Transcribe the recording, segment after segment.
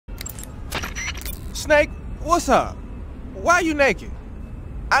Snake, what's up? Why are you naked?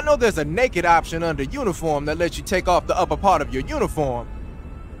 I know there's a naked option under uniform that lets you take off the upper part of your uniform,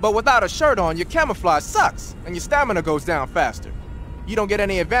 but without a shirt on, your camouflage sucks, and your stamina goes down faster. You don't get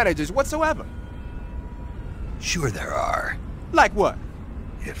any advantages whatsoever. Sure there are. Like what?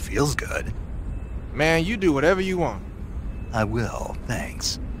 It feels good. Man, you do whatever you want. I will,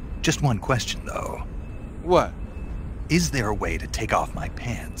 thanks. Just one question, though. What? Is there a way to take off my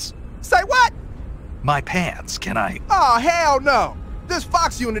pants? Say what? My pants, can I? Oh, hell no! This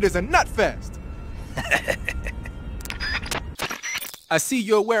Fox unit is a nutfest! I see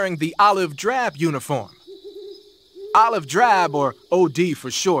you're wearing the olive drab uniform. Olive drab, or OD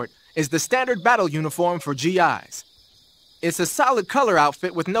for short, is the standard battle uniform for GIs. It's a solid color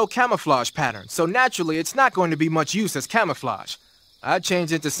outfit with no camouflage pattern, so naturally it's not going to be much use as camouflage. I'd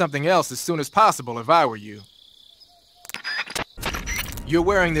change it to something else as soon as possible if I were you. You're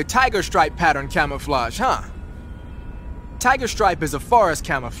wearing the Tiger Stripe pattern camouflage, huh? Tiger Stripe is a forest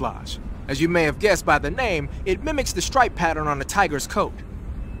camouflage. As you may have guessed by the name, it mimics the stripe pattern on a tiger's coat.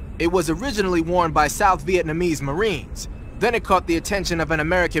 It was originally worn by South Vietnamese Marines. Then it caught the attention of an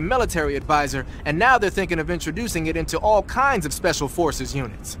American military advisor, and now they're thinking of introducing it into all kinds of special forces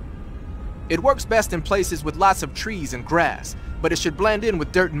units. It works best in places with lots of trees and grass, but it should blend in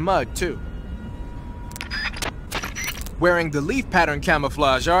with dirt and mud too. Wearing the leaf pattern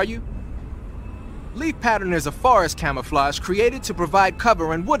camouflage, are you? Leaf pattern is a forest camouflage created to provide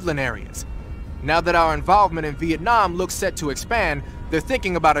cover in woodland areas. Now that our involvement in Vietnam looks set to expand, they're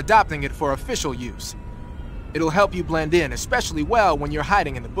thinking about adopting it for official use. It'll help you blend in especially well when you're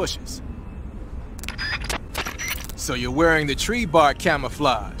hiding in the bushes. So you're wearing the tree bark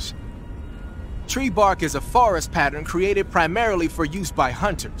camouflage. Tree bark is a forest pattern created primarily for use by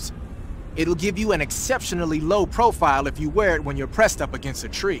hunters. It'll give you an exceptionally low profile if you wear it when you're pressed up against a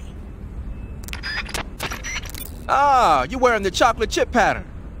tree. Ah, you're wearing the chocolate chip pattern.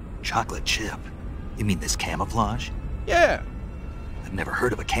 Chocolate chip? You mean this camouflage? Yeah. I've never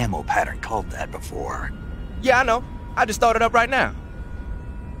heard of a camo pattern called that before. Yeah, I know. I just thought it up right now.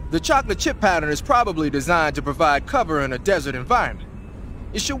 The chocolate chip pattern is probably designed to provide cover in a desert environment.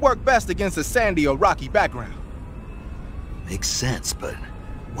 It should work best against a sandy or rocky background. Makes sense, but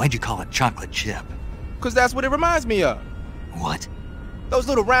why'd you call it chocolate chip? 'Cause that's what it reminds me of. What? Those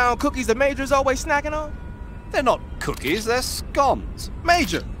little round cookies that Major's always snacking on? They're not cookies, they're scones.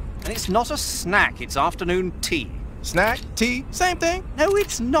 Major! And it's not a snack, it's afternoon tea. Snack, tea, same thing? No,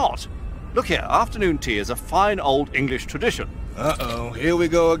 it's not. Look here, afternoon tea is a fine old English tradition. Uh-oh, here we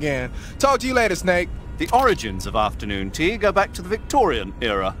go again. Talk to you later, Snake. The origins of afternoon tea go back to the Victorian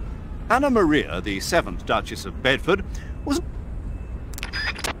era. Anna Maria, the 7th Duchess of Bedford, was...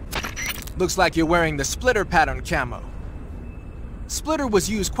 Looks like you're wearing the splitter pattern camo. Splitter was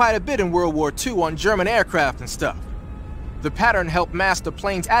used quite a bit in World War II on German aircraft and stuff. The pattern helped mask the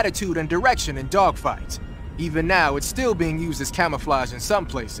plane's attitude and direction in dogfights. Even now, it's still being used as camouflage in some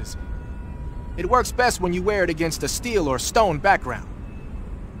places. It works best when you wear it against a steel or stone background.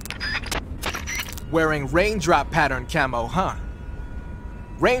 Wearing Raindrop pattern camo, huh?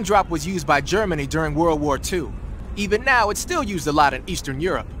 Raindrop was used by Germany during World War II. Even now, it's still used a lot in Eastern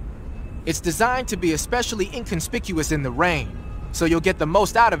Europe. It's designed to be especially inconspicuous in the rain, so you'll get the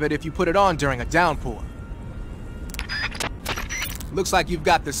most out of it if you put it on during a downpour. Looks like you've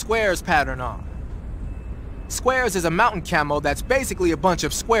got the squares pattern on. Squares is a mountain camo that's basically a bunch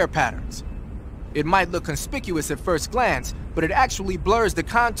of square patterns. It might look conspicuous at first glance, but it actually blurs the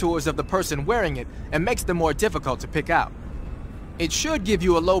contours of the person wearing it and makes them more difficult to pick out. It should give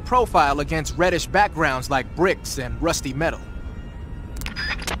you a low profile against reddish backgrounds like bricks and rusty metal.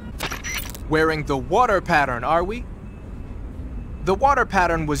 Wearing the water pattern, are we? The water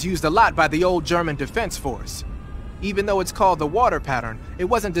pattern was used a lot by the old German Defense Force. Even though it's called the water pattern, it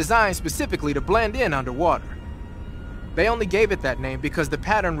wasn't designed specifically to blend in underwater. They only gave it that name because the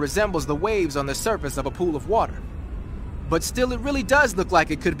pattern resembles the waves on the surface of a pool of water. But still, it really does look like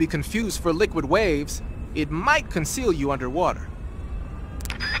it could be confused for liquid waves. It might conceal you underwater.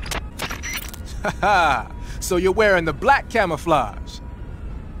 Haha, so you're wearing the black camouflage.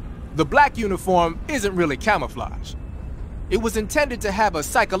 The black uniform isn't really camouflage. It was intended to have a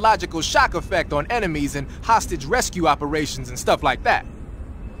psychological shock effect on enemies in hostage rescue operations and stuff like that.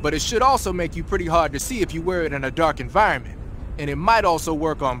 But it should also make you pretty hard to see if you wear it in a dark environment. And it might also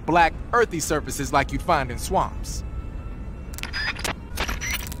work on black, earthy surfaces like you'd find in swamps.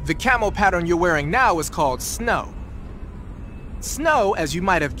 The camo pattern you're wearing now is called snow. Snow, as you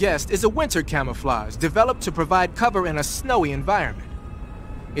might have guessed, is a winter camouflage developed to provide cover in a snowy environment.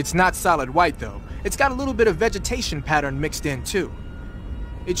 It's not solid white though. It's got a little bit of vegetation pattern mixed in too.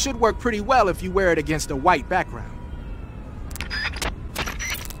 It should work pretty well if you wear it against a white background.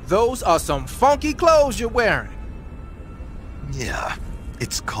 Those are some funky clothes you're wearing. Yeah,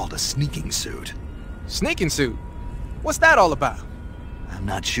 it's called a sneaking suit. Sneaking suit? What's that all about? I'm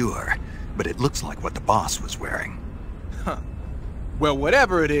not sure, but it looks like what the boss was wearing. Huh. Well,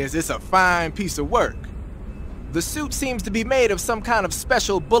 whatever it is, it's a fine piece of work. The suit seems to be made of some kind of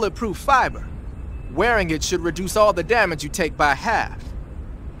special bulletproof fiber. Wearing it should reduce all the damage you take by half.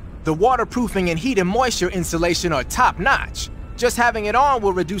 The waterproofing and heat and moisture insulation are top-notch. Just having it on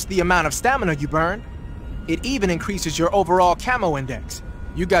will reduce the amount of stamina you burn. It even increases your overall camo index.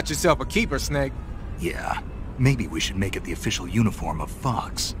 You got yourself a keeper, Snake. Yeah, maybe we should make it the official uniform of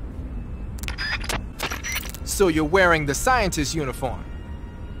Fox. So you're wearing the scientist uniform.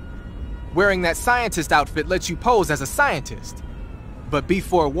 Wearing that scientist outfit lets you pose as a scientist. But be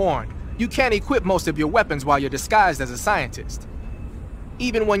forewarned, you can't equip most of your weapons while you're disguised as a scientist.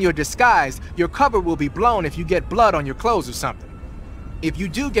 Even when you're disguised, your cover will be blown if you get blood on your clothes or something. If you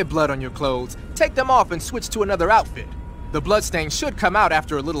do get blood on your clothes, take them off and switch to another outfit. The bloodstain should come out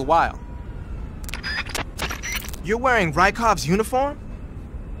after a little while. You're wearing Rykov's uniform?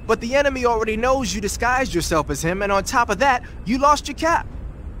 But the enemy already knows you disguised yourself as him, and on top of that, you lost your cap.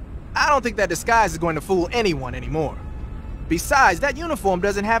 I don't think that disguise is going to fool anyone anymore. Besides, that uniform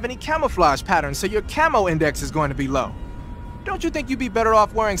doesn't have any camouflage patterns, so your camo index is going to be low. Don't you think you'd be better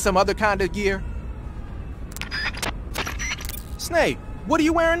off wearing some other kind of gear? Snake, what are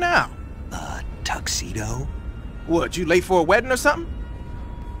you wearing now? Tuxedo? What, you late for a wedding or something?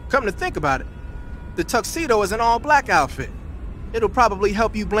 Come to think about it, the tuxedo is an all-black outfit. It'll probably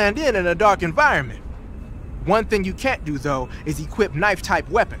help you blend in a dark environment. One thing you can't do, though, is equip knife-type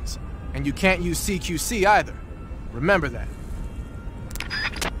weapons. And you can't use CQC either. Remember that.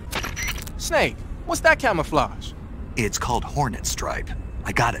 Snake, what's that camouflage? It's called Hornet Stripe.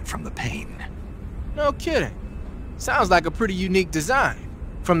 I got it from the paint. No kidding. Sounds like a pretty unique design.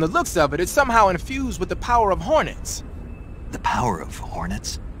 From the looks of it, it's somehow infused with the power of hornets. The power of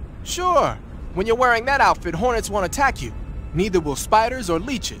hornets? Sure. When you're wearing that outfit, hornets won't attack you. Neither will spiders or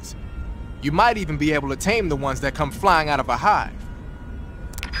leeches. You might even be able to tame the ones that come flying out of a hive.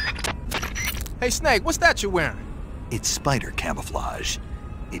 Hey Snake, what's that you're wearing? It's spider camouflage.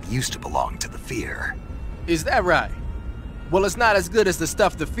 It used to belong to the Fear. Is that right? Well, it's not as good as the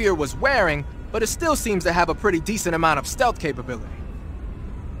stuff the Fear was wearing, but it still seems to have a pretty decent amount of stealth capability.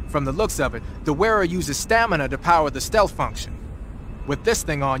 From the looks of it, the wearer uses stamina to power the stealth function. With this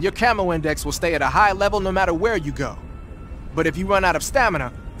thing on, your camo index will stay at a high level no matter where you go. But if you run out of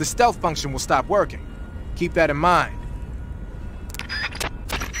stamina, the stealth function will stop working. Keep that in mind.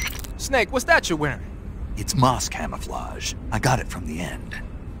 Snake, what's that you're wearing? It's moss camouflage. I got it from the End.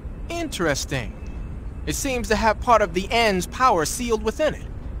 Interesting. It seems to have part of the End's power sealed within it.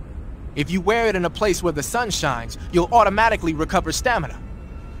 If you wear it in a place where the sun shines, you'll automatically recover stamina.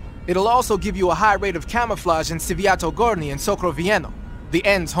 It'll also give you a high rate of camouflage in Civiato Gorni and Socrovieno, the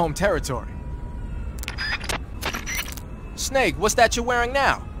End's home territory. Snake, what's that you're wearing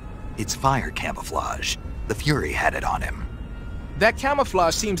now? It's fire camouflage. The Fury had it on him. That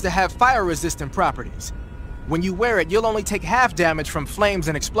camouflage seems to have fire-resistant properties. When you wear it, you'll only take half damage from flames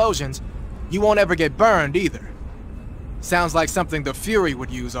and explosions. You won't ever get burned either. Sounds like something the Fury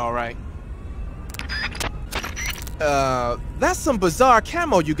would use, all right. That's some bizarre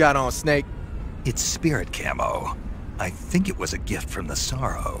camo you got on, Snake. It's spirit camo. I think it was a gift from the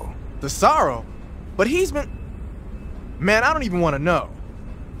Sorrow. The Sorrow? But he's been... Man, I don't even want to know.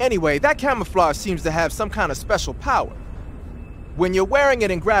 Anyway, that camouflage seems to have some kind of special power. When you're wearing it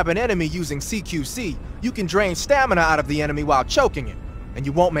and grab an enemy using CQC, you can drain stamina out of the enemy while choking it, and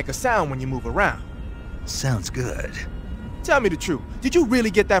you won't make a sound when you move around. Sounds good. Tell me the truth, did you really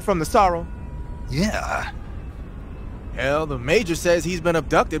get that from the Sorrow? Yeah. Hell, the Major says he's been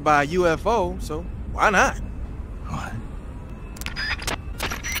abducted by a UFO, so why not? What?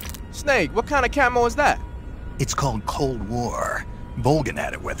 Snake, what kind of camo is that? It's called Cold War. Volgan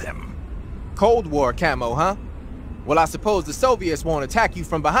had it with him. Cold War camo, huh? Well, I suppose the Soviets won't attack you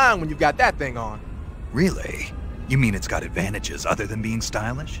from behind when you've got that thing on. Really? You mean it's got advantages other than being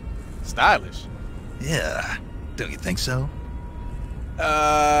stylish? Stylish? Yeah. Don't you think so?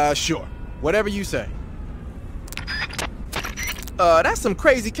 Sure. Whatever you say. That's some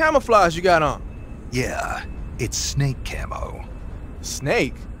crazy camouflage you got on. Yeah. It's snake camo.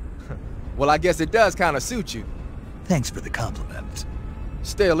 Snake? Well, I guess it does kind of suit you. Thanks for the compliment.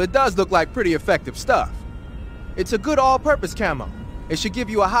 Still, it does look like pretty effective stuff. It's a good all-purpose camo. It should give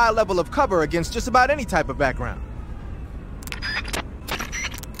you a high level of cover against just about any type of background.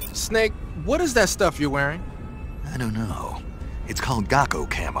 Snake, what is that stuff you're wearing? I don't know. It's called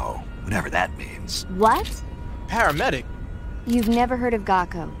Gakko camo, whatever that means. What? Paramedic? You've never heard of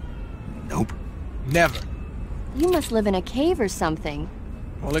Gakko? Nope. Never. You must live in a cave or something.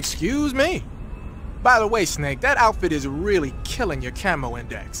 Well, excuse me. By the way, Snake, that outfit is really killing your camo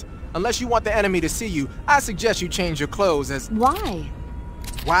index. Unless you want the enemy to see you, I suggest you change your clothes as... Why?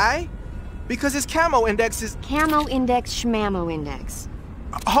 Why? Because his camo index is... Camo index, schmamo index.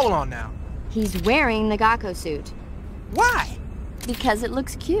 Hold on now. He's wearing the Gakko suit. Why? Because it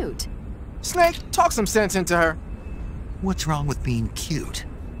looks cute. Snake, talk some sense into her. What's wrong with being cute?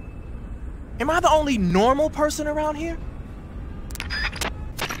 Am I the only normal person around here?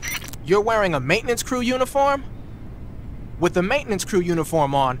 You're wearing a maintenance crew uniform? With the maintenance crew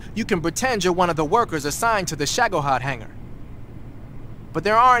uniform on, you can pretend you're one of the workers assigned to the Shagohod hangar. But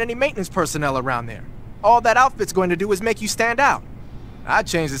there aren't any maintenance personnel around there. All that outfit's going to do is make you stand out. I'd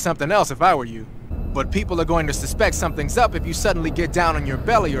change to something else if I were you. But people are going to suspect something's up if you suddenly get down on your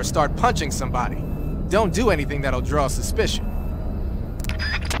belly or start punching somebody. Don't do anything that'll draw suspicion.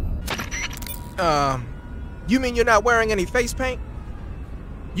 You mean you're not wearing any face paint?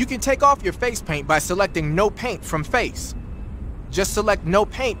 You can take off your face paint by selecting no paint from face. Just select no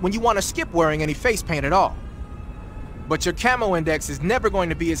paint when you want to skip wearing any face paint at all. But your camo index is never going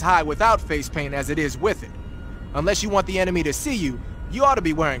to be as high without face paint as it is with it. Unless you want the enemy to see you, you ought to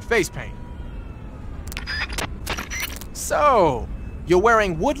be wearing face paint. So, you're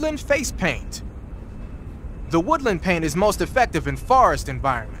wearing Woodland face paint. The Woodland paint is most effective in forest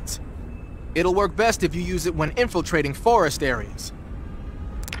environments. It'll work best if you use it when infiltrating forest areas.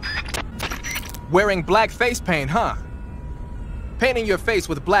 Wearing black face paint, huh? Painting your face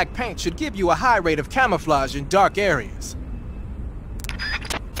with black paint should give you a high rate of camouflage in dark areas.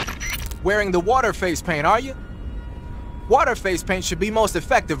 Wearing the water face paint, are you? Water face paint should be most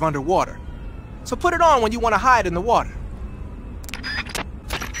effective underwater. So put it on when you want to hide in the water.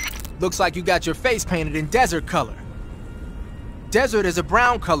 Looks like you got your face painted in desert color. Desert is a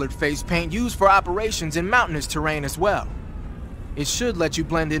brown-colored face paint used for operations in mountainous terrain as well. It should let you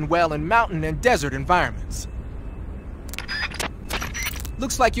blend in well in mountain and desert environments.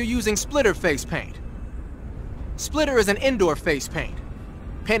 Looks like you're using splitter face paint. Splitter is an indoor face paint.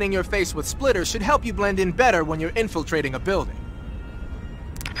 Painting your face with splitter should help you blend in better when you're infiltrating a building.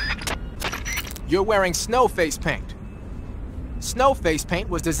 You're wearing snow face paint. Snow face paint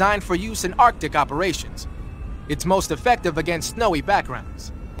was designed for use in Arctic operations. It's most effective against snowy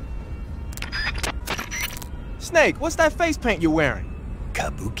backgrounds. Snake, what's that face paint you're wearing?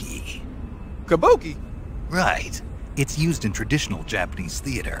 Kabuki. Kabuki? Right. It's used in traditional Japanese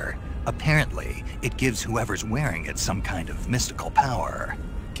theater. Apparently, it gives whoever's wearing it some kind of mystical power.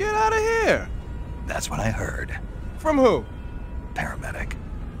 Get out of here! That's what I heard. From who? Paramedic.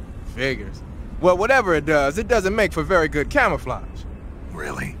 Figures. Well, whatever it doesn't make for very good camouflage.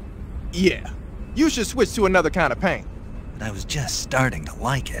 Really? Yeah. You should switch to another kind of paint. But I was just starting to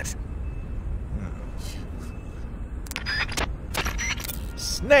like it.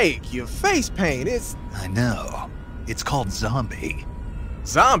 Snake, your face paint is... I know. It's called zombie.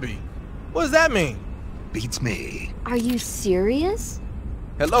 Zombie? What does that mean? Beats me. Are you serious?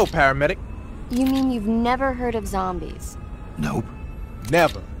 Hello, paramedic. You mean you've never heard of zombies? Nope.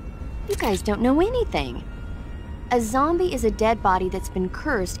 Never. You guys don't know anything. A zombie is a dead body that's been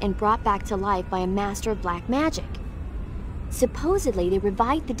cursed and brought back to life by a master of black magic. Supposedly, they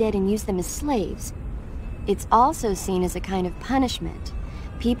revive the dead and use them as slaves. It's also seen as a kind of punishment.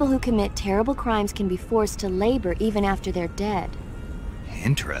 People who commit terrible crimes can be forced to labor even after they're dead.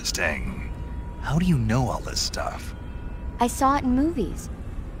 Interesting. How do you know all this stuff? I saw it in movies.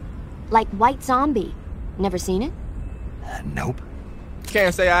 Like White Zombie. Never seen it? Nope.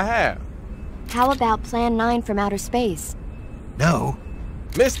 Can't say I have. How about Plan 9 from Outer Space? No.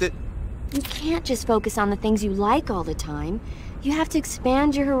 Missed it. You can't just focus on the things you like all the time. You have to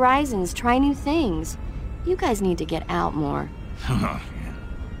expand your horizons, try new things. You guys need to get out more.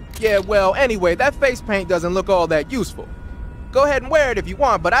 Yeah, well, anyway, that face paint doesn't look all that useful. Go ahead and wear it if you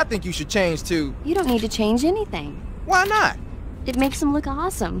want, but I think you should change to... You don't need to change anything. Why not? It makes them look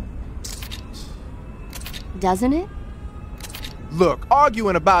awesome. Doesn't it? Look,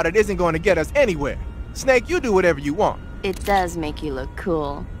 arguing about it isn't going to get us anywhere. Snake, you do whatever you want. It does make you look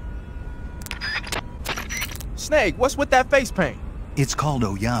cool. Snake, what's with that face paint? It's called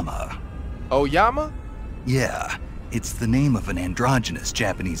Oyama. Oyama? Yeah, it's the name of an androgynous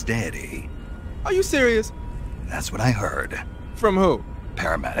Japanese deity. Are you serious? That's what I heard. From who?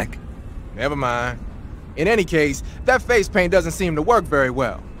 Paramedic. Never mind. In any case, that face paint doesn't seem to work very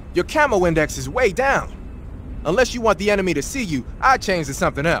well. Your camo index is way down. Unless you want the enemy to see you, I'd change to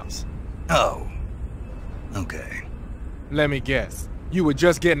something else. Oh. Okay. Let me guess. You were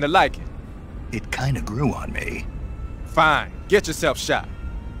just getting to like it. It kinda grew on me. Fine. Get yourself shot.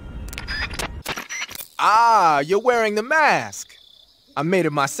 Ah, you're wearing the mask. I made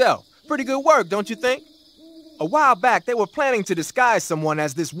it myself. Pretty good work, don't you think? A while back, they were planning to disguise someone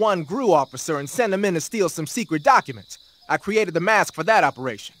as this one GRU officer and send them in to steal some secret documents. I created the mask for that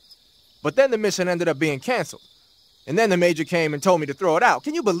operation. But then the mission ended up being canceled. And then the major came and told me to throw it out.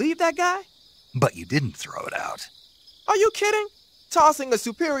 Can you believe that guy? But you didn't throw it out. Are you kidding? Tossing a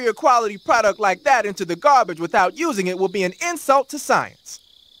superior quality product like that into the garbage without using it will be an insult to science.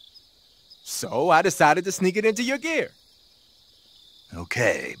 So I decided to sneak it into your gear.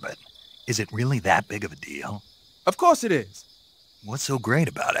 Okay, but is it really that big of a deal? Of course it is. What's so great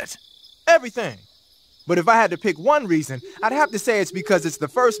about it? Everything. But if I had to pick one reason, I'd have to say it's because it's the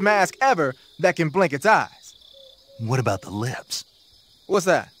first mask ever that can blink its eyes. What about the lips? What's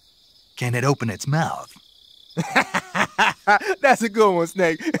that? Can it open its mouth? That's a good one,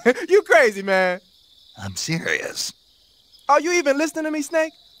 Snake. You crazy, man. I'm serious. Are you even listening to me,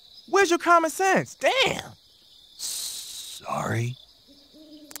 Snake? Where's your common sense? Damn. Sorry.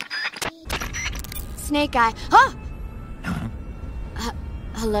 Snake Eye. Huh?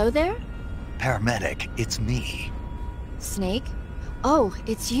 Hello there? Paramedic, it's me. Snake? Oh,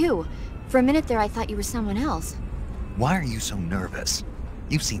 it's you. For a minute there, I thought you were someone else. Why are you so nervous?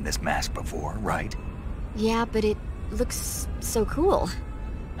 You've seen this mask before, right? Yeah, but it looks so cool.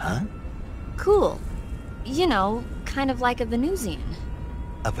 Huh? Cool. You know, kind of like a Venusian.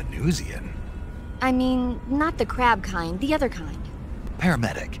 A Venusian? I mean, not the crab kind, the other kind.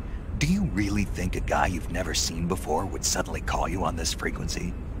 Paramedic, do you really think a guy you've never seen before would suddenly call you on this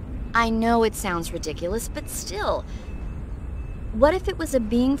frequency? I know it sounds ridiculous, but still. What if it was a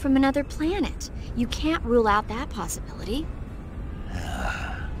being from another planet? You can't rule out that possibility.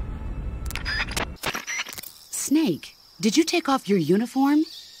 Snake, did you take off your uniform?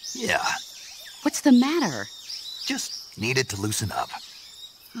 Yeah, What's the matter? just needed to loosen up.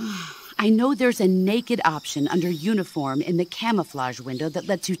 I know there's a naked option under uniform in the camouflage window that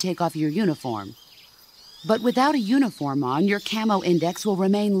lets you take off your uniform. But without a uniform on, your camo index will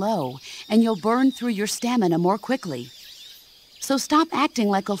remain low, and you'll burn through your stamina more quickly. So stop acting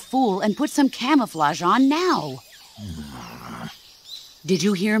like a fool and put some camouflage on now. Did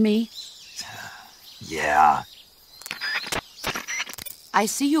you hear me? Yeah. I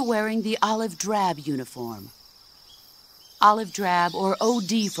see you're wearing the olive drab uniform. Olive drab, or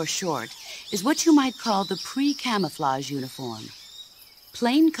OD for short, is what you might call the pre-camouflage uniform.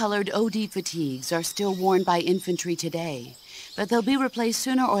 Plain-colored OD fatigues are still worn by infantry today, but they'll be replaced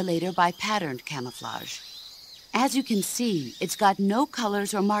sooner or later by patterned camouflage. As you can see, it's got no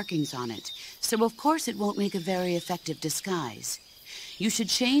colors or markings on it, so of course it won't make a very effective disguise. You should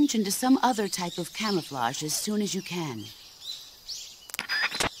change into some other type of camouflage as soon as you can.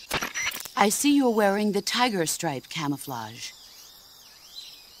 I see you're wearing the Tiger Stripe camouflage.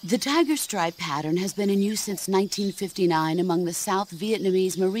 The Tiger Stripe pattern has been in use since 1959 among the South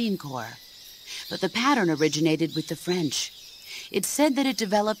Vietnamese Marine Corps. But the pattern originated with the French. It's said that it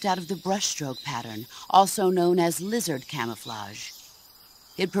developed out of the brushstroke pattern, also known as lizard camouflage.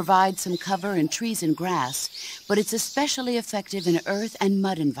 It provides some cover in trees and grass, but it's especially effective in earth and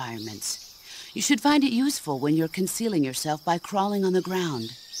mud environments. You should find it useful when you're concealing yourself by crawling on the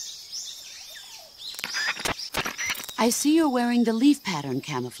ground. I see you're wearing the leaf pattern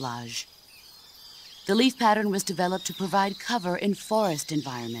camouflage. The leaf pattern was developed to provide cover in forest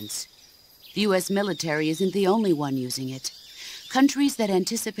environments. The U.S. military isn't the only one using it. Countries that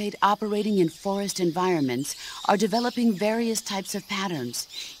anticipate operating in forest environments are developing various types of patterns,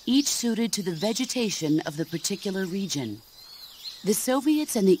 each suited to the vegetation of the particular region. The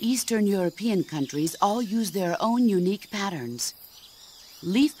Soviets and the Eastern European countries all use their own unique patterns.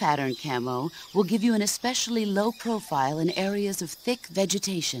 Leaf pattern camo will give you an especially low profile in areas of thick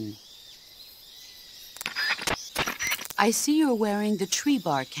vegetation. I see you're wearing the tree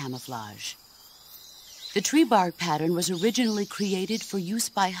bark camouflage. The tree bark pattern was originally created for use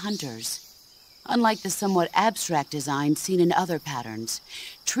by hunters. Unlike the somewhat abstract design seen in other patterns,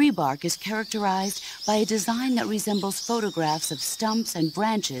 tree bark is characterized by a design that resembles photographs of stumps and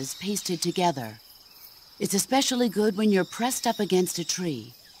branches pasted together. It's especially good when you're pressed up against a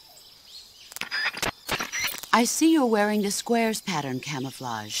tree. I see you're wearing the squares pattern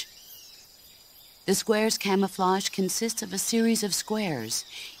camouflage. The squares camouflage consists of a series of squares,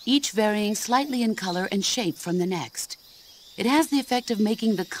 each varying slightly in color and shape from the next. It has the effect of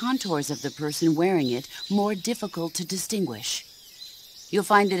making the contours of the person wearing it more difficult to distinguish. You'll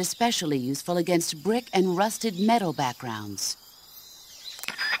find it especially useful against brick and rusted metal backgrounds.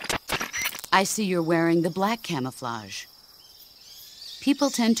 I see you're wearing the black camouflage.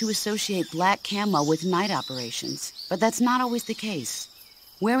 People tend to associate black camo with night operations, but that's not always the case.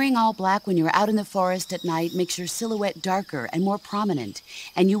 Wearing all black when you're out in the forest at night makes your silhouette darker and more prominent,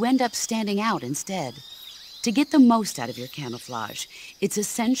 and you end up standing out instead. To get the most out of your camouflage, it's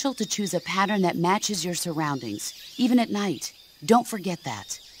essential to choose a pattern that matches your surroundings, even at night. Don't forget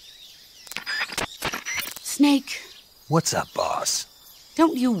that. Snake. What's up, boss?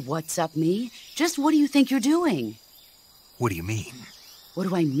 Don't you what's up me. Just what do you think you're doing? What do you mean? What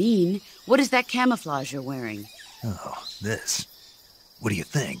do I mean? What is that camouflage you're wearing? Oh, this. What do you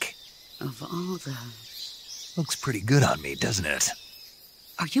think? Of all the... Looks pretty good on me, doesn't it?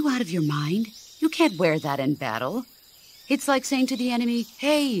 Are you out of your mind? You can't wear that in battle. It's like saying to the enemy,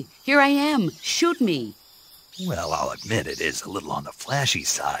 hey, here I am, shoot me. Well, I'll admit it is a little on the flashy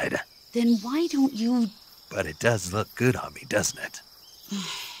side. Then why don't you... But it does look good on me, doesn't it?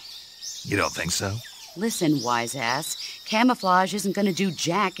 You don't think so? Listen, wise ass, camouflage isn't gonna do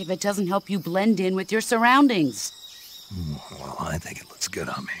jack if it doesn't help you blend in with your surroundings. Well, I think it looks good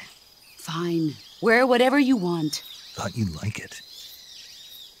on me. Fine. Wear whatever you want. Thought you'd like it.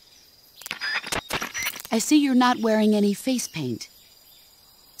 I see you're not wearing any face paint.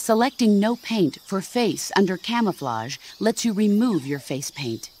 Selecting no paint for face under camouflage lets you remove your face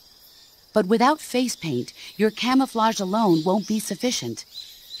paint. But without face paint, your camouflage alone won't be sufficient.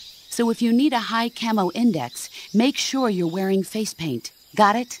 So if you need a high camo index, make sure you're wearing face paint.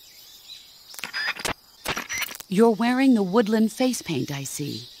 Got it? You're wearing the Woodland face paint, I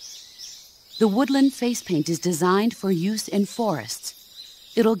see. The Woodland face paint is designed for use in forests.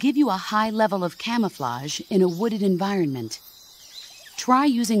 It'll give you a high level of camouflage in a wooded environment. Try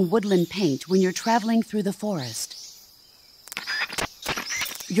using Woodland paint when you're traveling through the forest.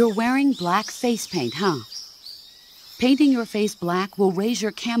 You're wearing black face paint, huh? Painting your face black will raise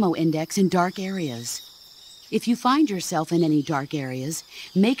your camo index in dark areas. If you find yourself in any dark areas,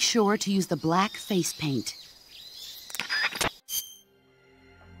 make sure to use the black face paint.